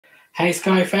Hey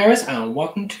Skyfarers, and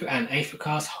welcome to an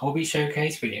Aethercast Hobby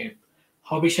Showcase video.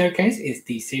 Hobby Showcase is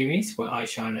the series where I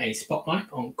shine a spotlight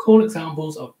on cool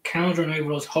examples of Kharadron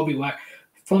Overlords hobby work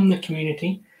from the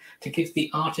community to give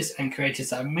the artists and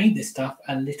creators that have made this stuff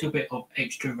a little bit of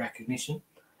extra recognition.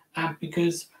 And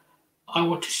because I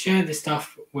want to share this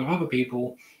stuff with other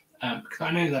people, because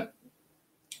I know that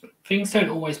things don't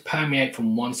always permeate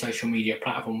from one social media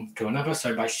platform to another.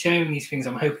 So by sharing these things,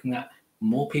 I'm hoping that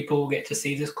more people will get to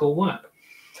see this cool work.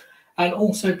 And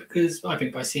also because I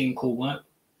think by seeing cool work,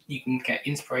 you can get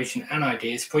inspiration and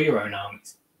ideas for your own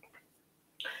armies.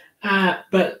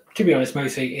 But to be honest,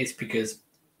 mostly it's because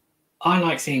I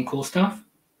like seeing cool stuff.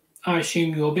 I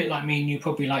assume you're a bit like me and you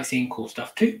probably like seeing cool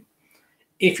stuff too.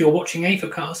 If you're watching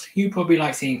Aethercast, you probably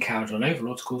like seeing Kharadron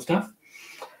Overlords cool stuff.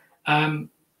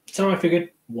 So I figured,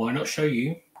 why not show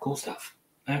you cool stuff?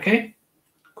 Okay,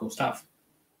 cool stuff.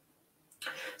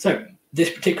 So this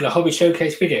particular hobby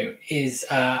showcase video is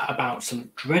about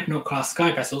some Dreadnought class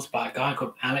Skyvessels by a guy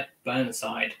called Alec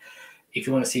Burnside. If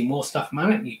you want to see more stuff from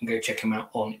Alec, you can go check him out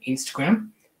on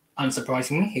Instagram.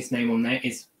 Unsurprisingly, his name on there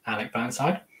is Alec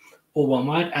Burnside, all one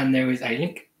word, and there is a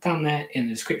link down there in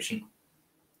the description.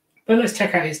 But let's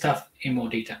check out his stuff in more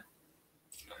detail.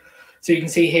 So you can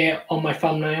see here on my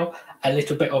thumbnail a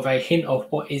little bit of a hint of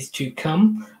what is to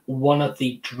come. One of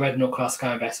the Dreadnought class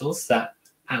Skyvessels that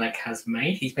Alec has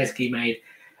made. He's basically made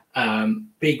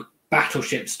big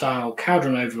battleship style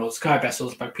Kharadron Overlords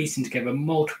Skyvessels by piecing together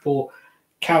multiple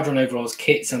Kharadron Overlords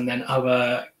kits and then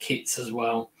other kits as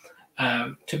well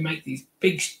to make these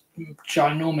big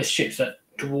ginormous ships that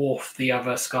dwarf the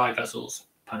other Skyvessels,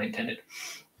 pun intended.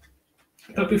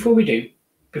 But before we go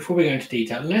into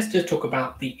detail, let's just talk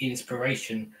about the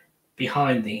inspiration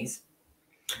behind these.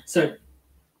 So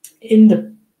in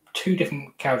the two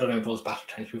different Kharadron Overlords battle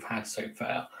tanks we've had so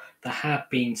far, there have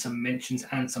been some mentions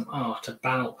and some art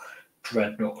about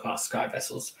Dreadnought class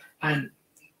Skyvessels. And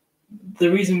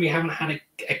the reason we haven't had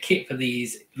a kit for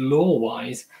these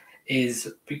lore-wise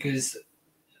is because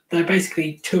they're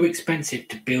basically too expensive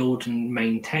to build and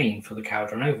maintain for the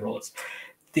Kharadron Overlords.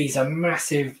 These are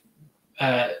massive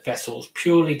vessels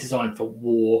purely designed for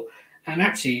war. And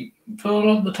actually, for a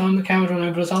lot of the time, the Kharadron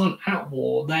Overlords aren't at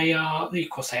war. They are, of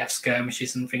course, they have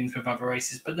skirmishes and things with other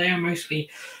races, but they are mostly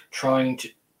trying to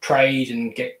trade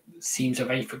and get seams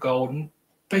of Aether gold and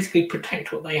basically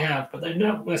protect what they have, but they're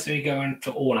not necessarily going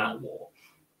to all-out war.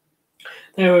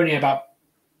 They're only about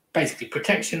basically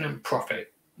protection and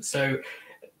profit. So,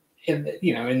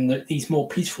 in these more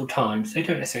peaceful times, they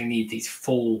don't necessarily need these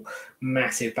full,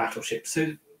 massive battleships.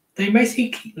 So they basically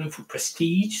keep them for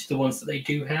prestige, the ones that they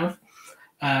do have.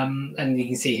 And you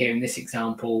can see here in this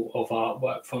example of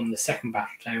artwork from the second battle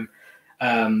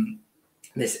tome,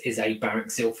 this is a Barrack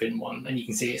Zilfin one, and you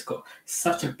can see it's got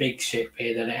such a big ship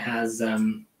here that it has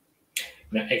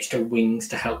extra wings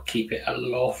to help keep it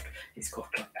aloft. It's got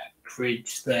a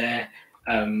bridge there,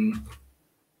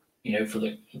 for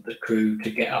the crew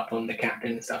to get up on the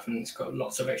captain and stuff, and it's got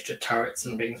lots of extra turrets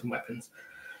and things and weapons.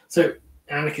 So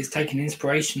Alec has taken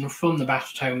inspiration from the battle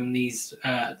tome and these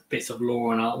bits of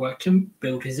lore and artwork to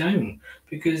build his own.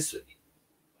 Because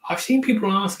I've seen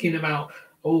people asking about,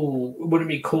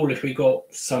 wouldn't it be cool if we got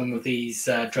some of these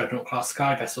Dreadnought class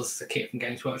Skyvessels as a kit from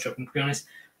Games Workshop? And to be honest,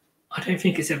 I don't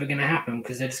think it's ever going to happen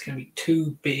because they're just going to be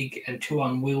too big and too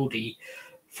unwieldy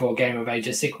for a game of Age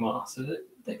of Sigmar. So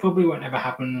they probably won't ever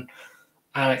happen.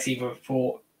 Alex either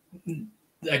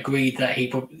agreed that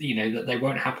that they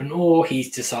won't happen, or he's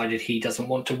decided he doesn't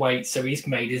want to wait, so he's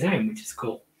made his own, which is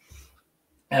cool.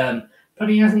 But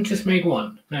he hasn't just made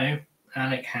one. No,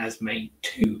 Alec has made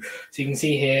two. So you can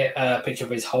see here a picture of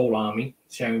his whole army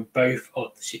showing both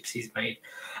of the ships he's made.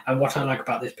 And what I like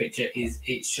about this picture is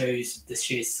it shows the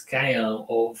sheer scale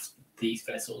of these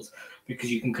vessels,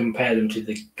 because you can compare them to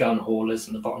the gun haulers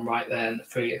on the bottom right there and the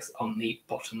frigates on the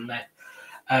bottom left.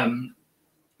 And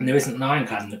there isn't an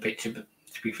ironclad in the picture, but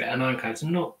to be fair, an ironclad's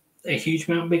not a huge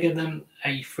amount bigger than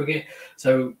a frigate,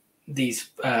 so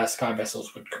these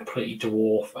Skyvessels would completely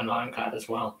dwarf an ironclad as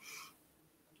well.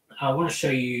 I want to show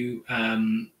you,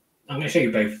 I'm going to show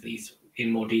you both of these in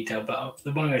more detail, but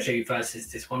the one I'm going to show you first is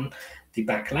this one, the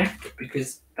back left,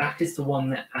 because that is the one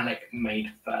that Alec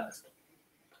made first.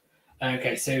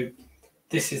 Okay, so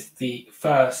this is the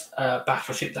first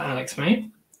battleship that Alec's made.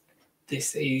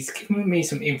 This is giving me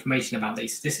some information about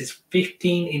these. This is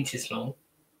 15 inches long.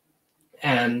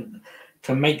 And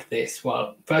to make this,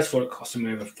 well, first of all, it cost him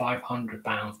over £500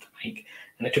 to make.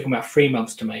 And it took him about 3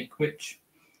 months to make, which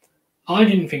I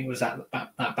didn't think was that bad,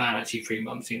 actually, 3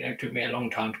 months. It took me a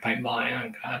long time to paint my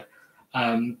ironclad,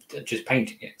 just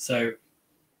painting it. So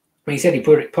he said he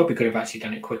probably could have actually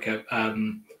done it quicker.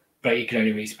 but you can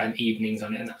only really spend evenings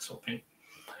on it and that sort of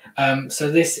thing.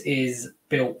 So this is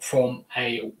built from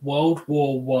a World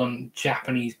War I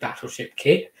Japanese battleship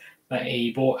kit that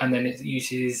he bought, and then it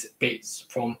uses bits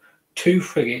from 2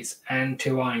 frigates and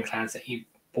 2 ironclads that he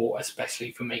bought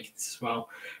especially for making this as well.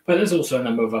 But there's also a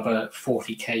number of other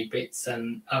 40k bits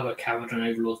and other Kharadron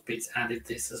Overlords bits added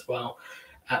this as well.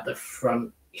 At the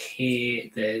front here,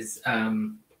 there's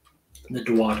the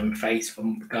Dwarden face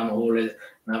from the gun hauler,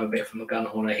 another bit from the gun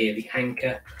hauler here, the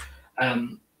anchor.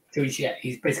 So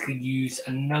he's basically used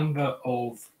a number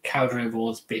of Kharadron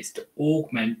Overlords bits to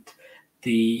augment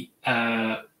the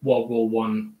World War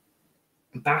I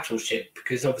battleship,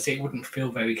 because obviously it wouldn't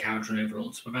feel very Kharadron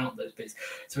Overlords without those bits.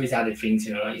 So he's added things,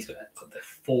 like he's got the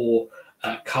 4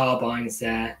 carbines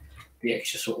there, the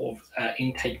extra sort of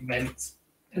intake vents,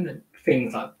 and then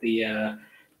things like the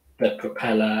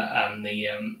propeller and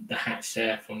the hatch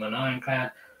there from an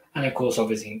ironclad, and of course,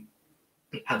 obviously,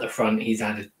 at the front he's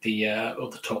added or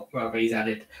the top rather, he's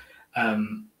added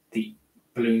the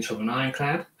balloons from an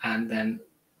ironclad, and then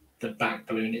the back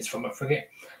balloon is from a frigate.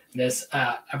 There's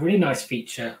a really nice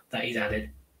feature that he's added,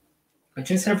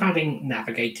 which instead of having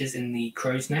navigators in the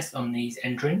crow's nest on these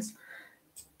engines,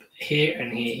 here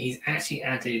and here, he's actually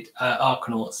added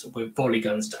Arcanauts with volley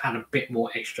guns to add a bit more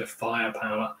extra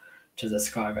firepower to the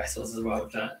Skyvessels as well.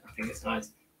 I think it's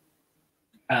nice.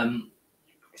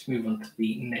 Let's move on to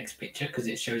the next picture because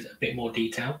it shows a bit more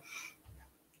detail.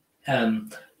 You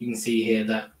can see here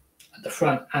that at the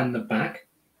front and the back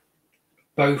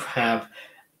both have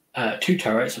 2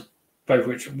 turrets, both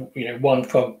which, one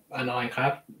from an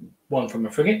ironclad, one from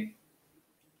a frigate.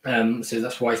 So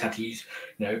that's why he's had to use,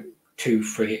 2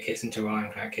 frigate kits and 2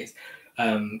 ironclad kits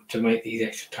to make these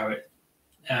extra turrets.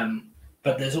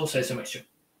 But there's also some extra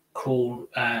cool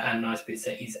and nice bits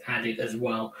that he's added as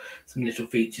well. Some little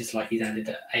features, like he's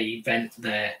added a vent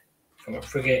there from a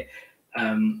frigate.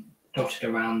 Dotted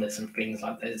around, there's some things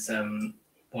like there's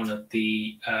one of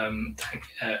the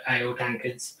ale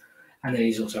tankards, and then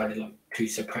he's also added like 2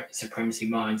 supremacy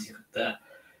mines. He's got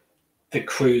the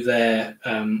crew there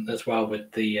as well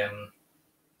with the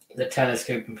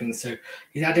telescope and things. So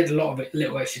he's added a lot of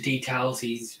little extra details.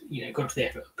 He's gone to the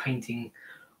effort of painting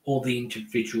all the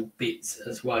individual bits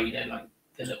as well. Like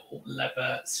the little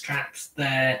leather straps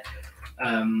there.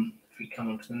 If we come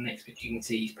on to the next bit, you can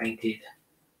see he's painted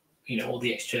all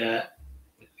the extra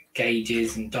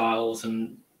gauges and dials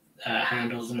and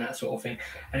handles and that sort of thing.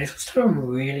 And it's also done a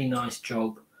really nice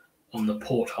job on the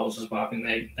portholes as well. I think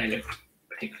they look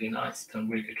particularly nice. Done a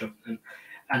really good job on them.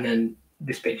 And then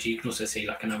this picture, you can also see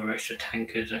like another extra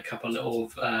tankard and a couple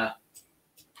of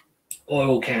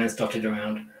oil cans dotted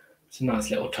around. Some nice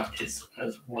little touches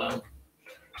as well.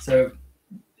 So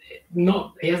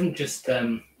he hasn't just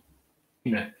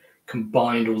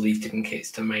combined all these different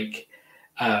kits to make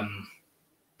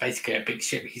basically a big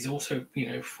ship. He's also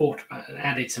thought about and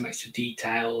added some extra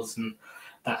details and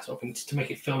that sort of thing, just to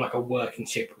make it feel like a working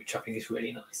ship, which I think is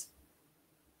really nice.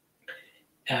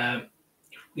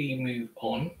 If we move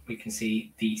on, we can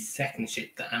see the second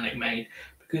ship that Alec made,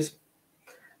 because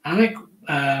Alec,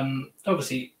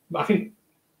 obviously, I think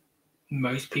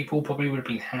most people probably would have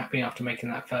been happy after making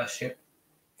that first ship.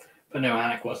 But no,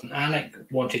 Alec wasn't. Alec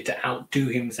wanted to outdo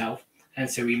himself, and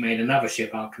so he made another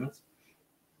ship afterwards.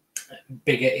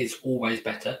 Bigger is always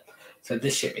better. So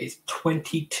this ship is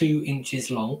 22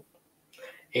 inches long.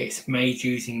 It's made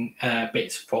using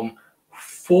bits from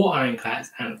 4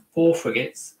 ironclads and 4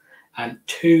 frigates and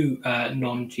 2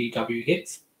 non-GW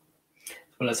kits,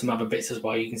 as well as some other bits as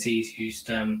well. You can see he's used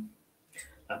the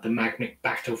magnet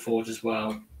battle forge as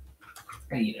well.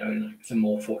 And, like some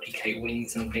more 40k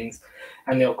wings and things.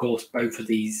 And then, of course, both of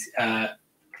these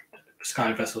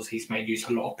Skyvessels, he's made use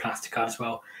of a lot of plastic art as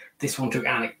well. This one took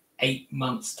Alec 8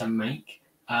 months to make.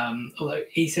 Although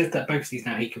he says that both of these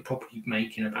now he could probably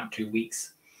make in about 2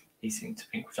 weeks. He seemed to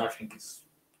think, which I think is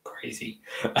crazy.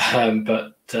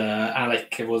 But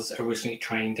Alec was originally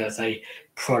trained as a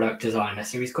product designer,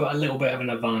 so he's got a little bit of an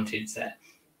advantage there.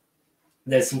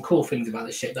 There's some cool things about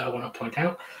the ship that I want to point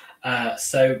out.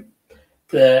 So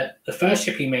the first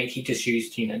ship he made, he just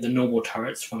used the normal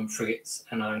turrets from frigates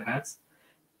and ironclads,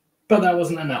 but that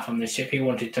wasn't enough on this ship. He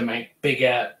wanted to make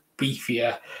bigger,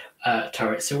 beefier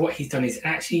turrets. So what he's done is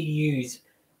actually use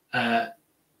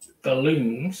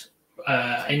balloons,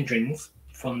 engines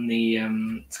from the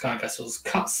Skyvessels,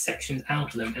 cut sections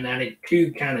out of them and added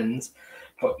 2 cannons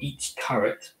for each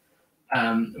turret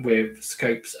with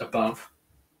scopes above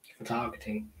for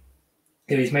targeting.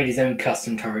 So he's made his own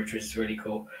custom turret, which is really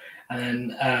cool. And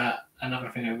then another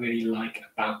thing I really like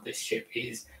about this ship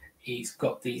is he's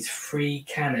got these 3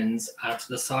 cannons out to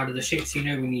the side of the ship. So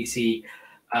when you see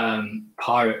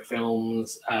pirate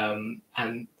films,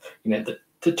 and the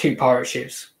two pirate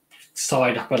ships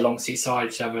side up alongside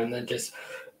each other, and then just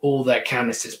all their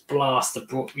cannons just blast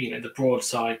the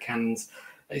broadside cannons.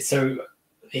 So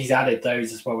he's added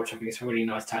those as well, which I think is a really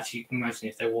nice touch. You can imagine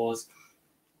if there was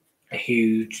a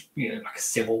huge, like a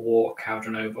civil war,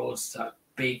 Kharadron Overlords,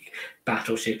 big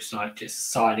battleships like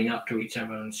just siding up to each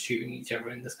other and shooting each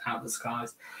other out of the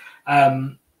skies.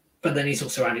 But then he's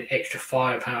also added extra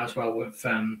firepower as well with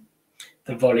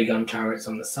the volley gun turrets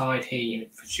on the side here,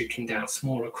 for shooting down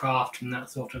smaller craft and that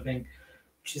sort of thing,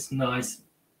 which is nice.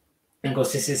 And of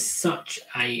course, this is such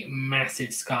a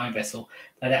massive sky vessel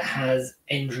that it has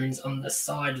engines on the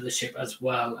side of the ship as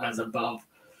well as above.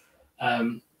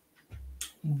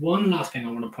 One last thing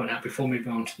I want to point out before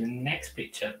moving on to the next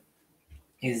picture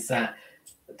is that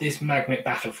this Magnet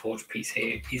Battleforge piece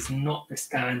here is not the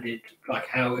standard, like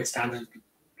how it standardly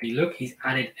look. He's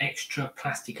added extra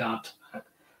plastic art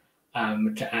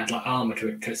to add like armor to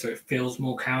it, so it feels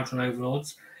more Kharadron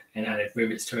Overlords, and added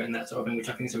rivets to it and that sort of thing, which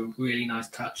I think is a really nice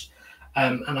touch.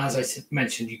 And as I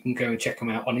mentioned, you can go and check him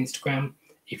out on Instagram.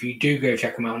 If you do go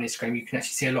check him out on Instagram, you can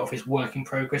actually see a lot of his work in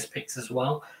progress pics as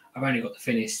well. I've only got the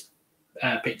finished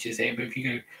pictures here, but if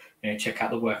you go check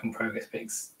out the work in progress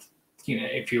pics,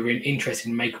 if you're interested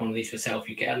in making one of these yourself,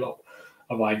 you get a lot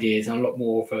of ideas and a lot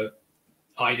more of an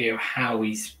idea of how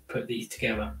he's put these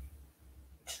together,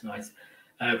 which is nice.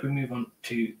 If we move on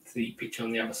to the picture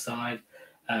on the other side,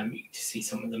 you can just see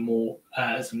some of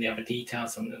the other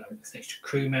details, some of the extra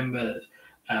crew member,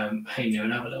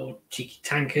 another little cheeky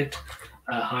tankard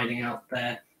hiding out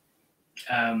there.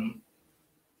 You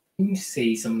can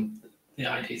see some of the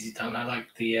ideas he's done. I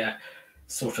like the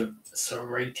sort of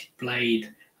serrated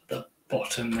blade at the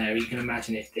bottom there. You can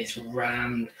imagine if this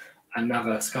rammed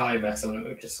another sky vessel, and it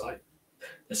would just like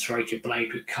the serrated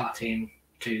blade would cut into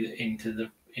the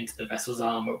vessel's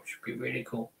armor, which would be really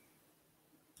cool.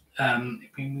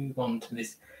 If we move on to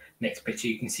this next picture,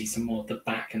 you can see some more of the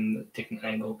back and the different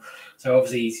angle. So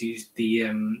obviously he's used the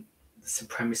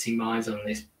supremacy mines on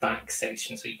this back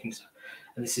section, so you can.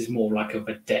 And this is more like of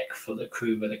a deck for the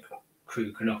crew, where the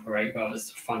crew can operate,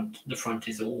 whereas the front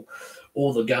is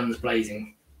all the guns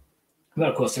blazing. But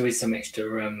of course, there is some extra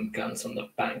guns on the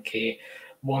back here.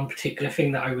 One particular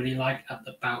thing that I really like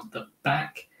about the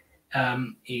back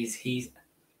is he's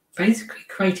basically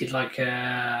created like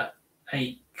a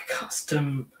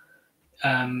custom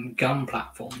gun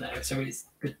platform there. So it's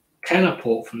the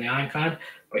teleport from the ironclad,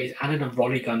 but he's added a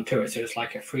volley gun to it. So it's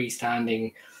like a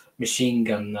freestanding machine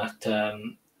gun that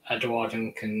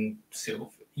Eduardo can sort of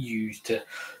use to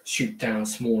shoot down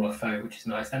smaller foe, which is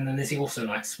nice. And then there's also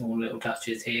like small little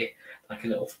touches here, like a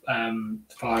little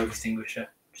fire extinguisher,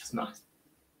 which is nice.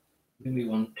 We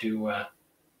move on to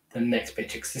the next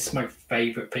picture, because this is my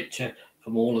favourite picture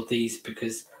from all of these,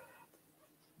 because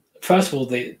first of all,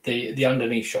 the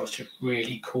underneath shot's just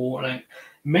really cool, and it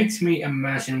makes me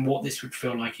imagine what this would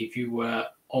feel like if you were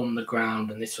on the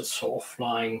ground and this was sort of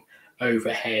flying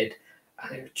overhead,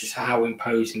 and just how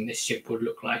imposing this ship would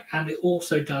look like. And it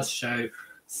also does show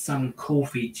some cool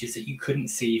features that you couldn't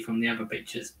see from the other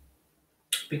pictures,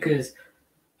 because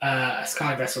a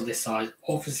sky vessel this size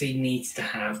obviously needs to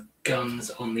have guns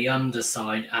on the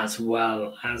underside as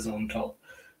well as on top,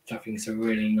 which I think is a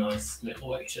really nice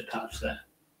little extra touch there.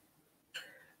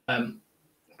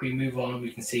 If we move on,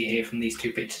 we can see here from these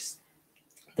two pictures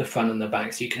the front and the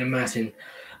back. So you can imagine,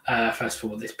 first of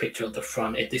all, this picture of the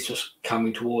front, if this was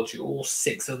coming towards you, all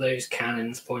 6 of those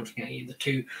cannons pointing at you, the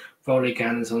 2 volley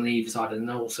cannons on either side, and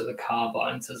also the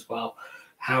carbines as well,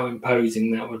 how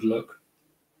imposing that would look,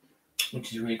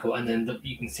 which is really cool. And then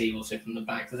you can see also from the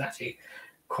back, there's actually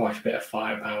quite a bit of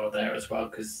firepower there as well,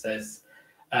 because there's,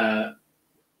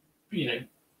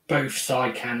 both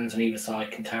side cannons on either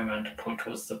side can turn around to point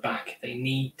towards the back if they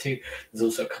need to. There's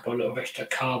also a couple of little extra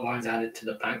carbines added to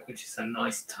the back, which is a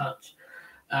nice touch.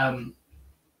 And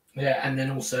then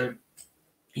also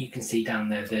you can see down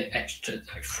there the extra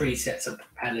 3 sets of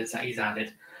propellers that he's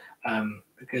added,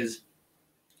 because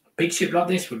a big ship like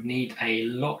this would need a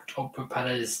lot of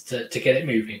propellers to get it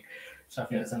moving. So I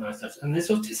think that's a nice touch. And there's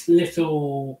all just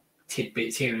little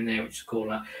tidbits here and there, which is cool,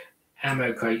 like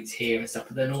ammo crates here and stuff,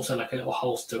 but then also like a little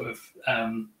holster of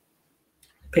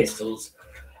pistols.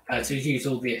 So he's used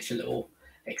all the extra little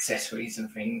accessories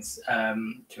and things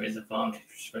to his advantage,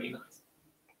 which is really nice.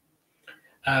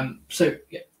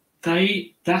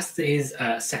 That's his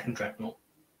second Dreadnought.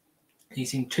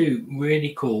 He's in 2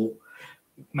 really cool,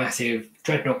 massive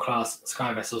Dreadnought class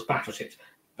sky vessels battleships.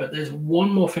 But there's one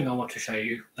more thing I want to show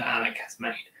you that Alec has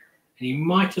made, and you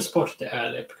might have spotted it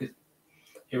earlier because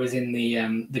it was in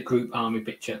the group army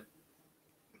picture.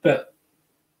 But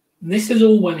this is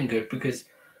all well and good because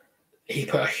he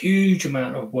put a huge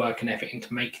amount of work and effort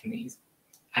into making these,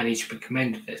 and he should be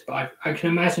commended for this. But I can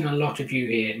imagine a lot of you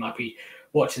here might be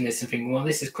watching this and thinking, well,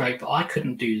 this is great, but I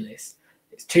couldn't do this.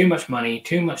 It's too much money,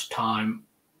 too much time.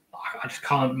 I just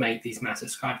can't make these massive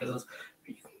Skyvessels. But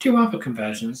you can do other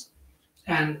conversions,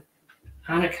 and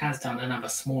Alec has done another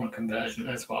smaller conversion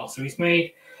as well. So he's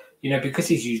made, because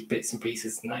he's used bits and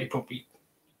pieces, and that he probably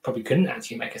couldn't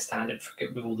actually make a standard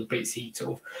frigate with all the bits he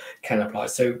sort of can apply.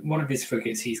 So one of his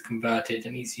frigates he's converted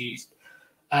and he's used,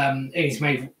 and he's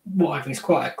made what I think is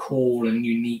quite a cool and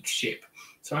unique ship.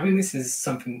 So I think this is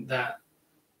something that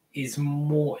is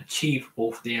more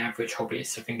achievable for the average hobbyist.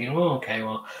 So thinking, oh, okay,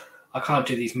 well, I can't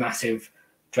do these massive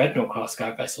Dreadnought class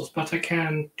Skyvessels, but I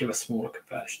can do a smaller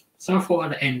conversion. So I thought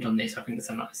I'd end on this. I think it's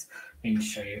a nice thing to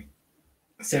show you.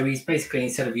 So he's basically,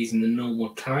 instead of using the normal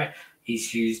turret,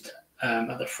 he's used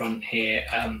at the front here.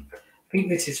 I think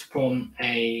this is from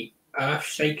a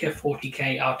Earthshaker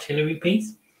 40k artillery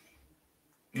piece.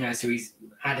 So he's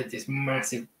added this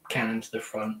massive cannon to the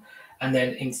front. And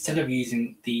then instead of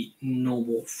using the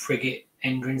normal frigate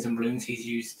engines and balloons, he's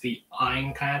used the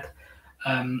ironclad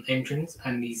engines,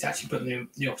 and he's actually put them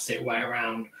the opposite way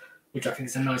around, which I think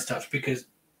is a nice touch, because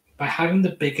by having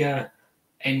the bigger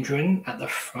engine at the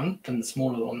front and the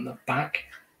smaller one on the back,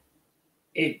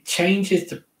 it changes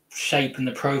the shape and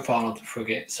the profile of the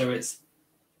frigate. So it's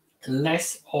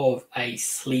less of a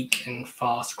sleek and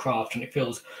fast craft, and it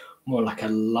feels more like a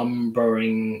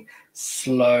lumbering,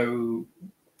 slow,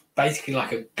 basically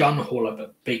like a gun hauler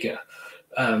but bigger.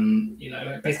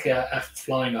 Basically a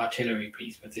flying artillery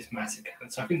piece with this massive cannon.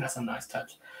 So I think that's a nice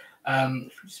touch.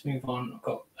 If we just move on, I've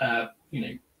got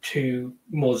two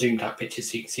more zoomed up pictures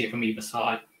so you can see it from either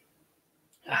side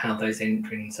how those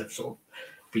engines have sort of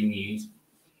been used.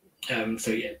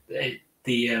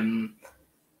 The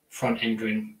front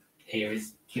engine here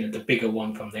is the bigger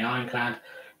one from the ironclad,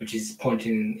 which is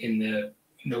pointing in the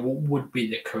what would be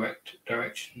the correct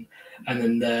direction, and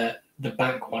then the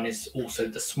back one is also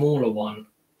the smaller one,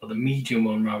 or the medium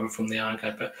one rather, from the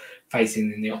ironclad, but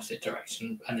facing in the opposite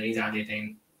direction. And then he's added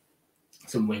in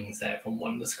some wings there from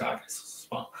one of the Skyvessels as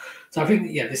well. So I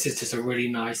think this is just a really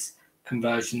nice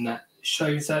conversion that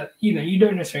shows that you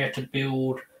don't necessarily have to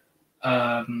build.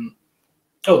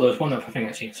 There's one other thing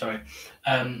actually. Sorry,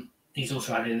 he's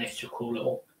also added an extra cool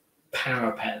little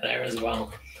parapet there as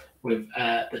well, with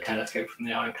the telescope from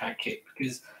the ironclad kit,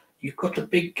 because you've got a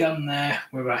big gun there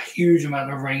with a huge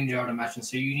amount of range, I would imagine,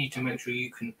 so you need to make sure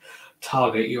you can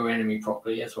target your enemy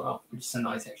properly as well, which is a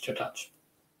nice extra touch.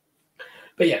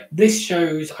 But this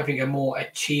shows, I think, a more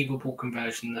achievable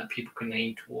conversion that people can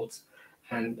aim towards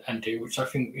and do, which I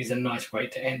think is a nice way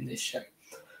to end this show.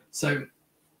 So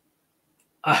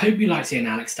I hope you like seeing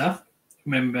Alex stuff.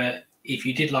 Remember, if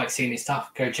you did like seeing his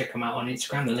stuff, go check him out on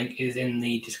Instagram. The link is in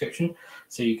the description,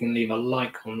 so you can leave a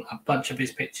like on a bunch of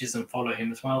his pictures and follow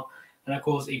him as well. And of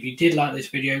course, if you did like this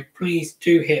video, please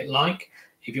do hit like.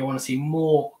 If you want to see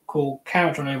more cool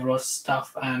Kharadron Overlords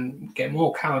stuff and get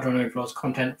more Kharadron Overlords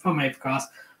content from Aethercast,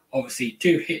 obviously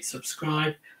do hit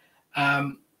subscribe.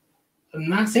 And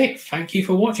that's it. Thank you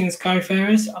for watching,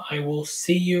 Skyfarers. I will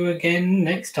see you again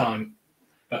next time.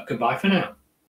 But goodbye for now.